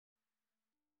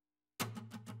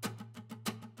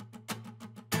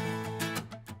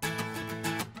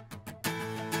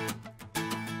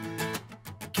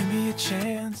a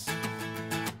chance.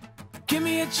 Give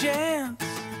me a chance.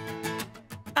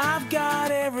 I've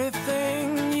got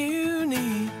everything you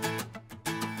need.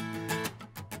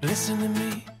 Listen to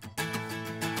me.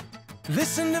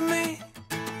 Listen to me.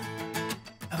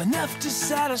 I've enough to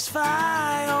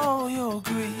satisfy all your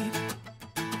greed.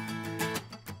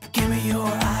 Give me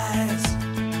your eyes.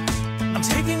 I'm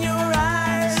taking your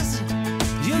eyes.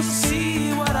 You'll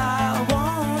see what I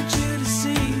want you to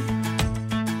see.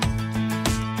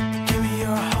 Give me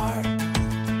your heart.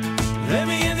 Let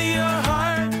me into your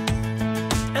heart,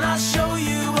 and I'll show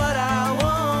you what I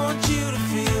want you to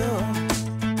feel.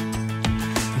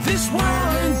 This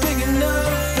world ain't big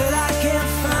enough that I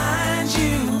can't find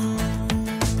you.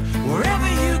 Wherever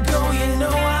you go, you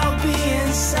know I'll be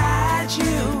inside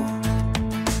you.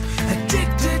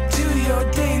 Addicted to your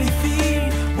daily feed.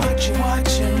 Watch you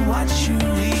watch and watch you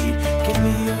read. Give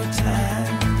me your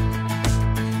time.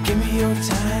 Give me your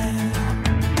time.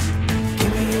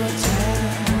 Give me your time.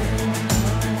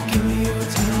 Give me your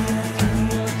time.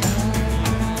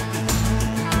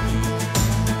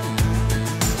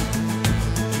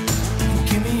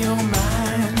 Give me your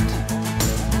mind.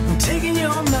 I'm taking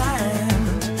your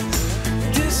mind.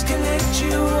 Disconnect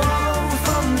you all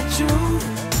from the truth.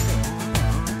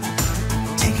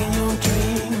 Taking your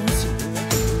dreams.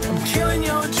 I'm killing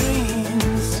your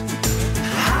dreams.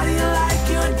 How do you like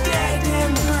your dead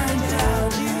and burned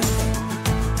out youth?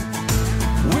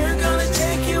 We're gonna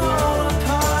take you all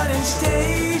apart in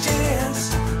stages.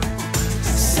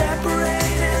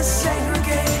 Separate and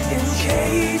segregate in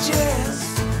cages.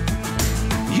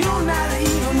 You don't not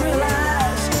even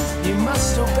realize you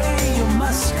must obey, you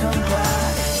must comply.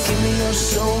 Give me your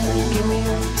soul, give me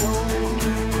your soul.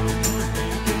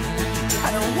 I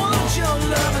don't want your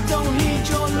love, I don't need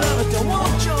your love, I don't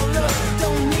want your love, I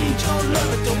don't need your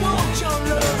love, I don't want your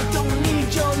love, I don't need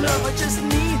your love, I just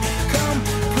need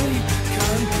complete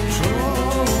control.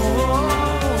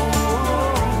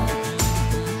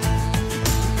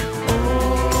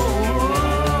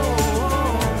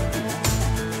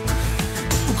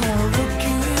 I'm gonna look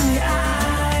you in the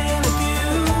eye and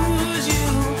abuse you.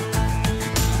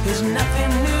 There's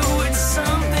nothing new, it's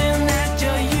something that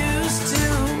you're used to.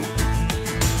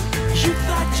 You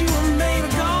thought you were made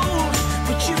of gold,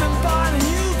 but you've been bought and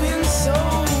you've been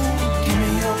sold. Give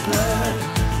me your blood.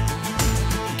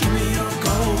 Give me your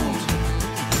gold.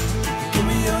 Give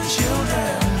me your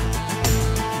children.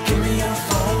 Give me your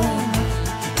phone.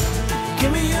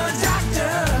 Give me your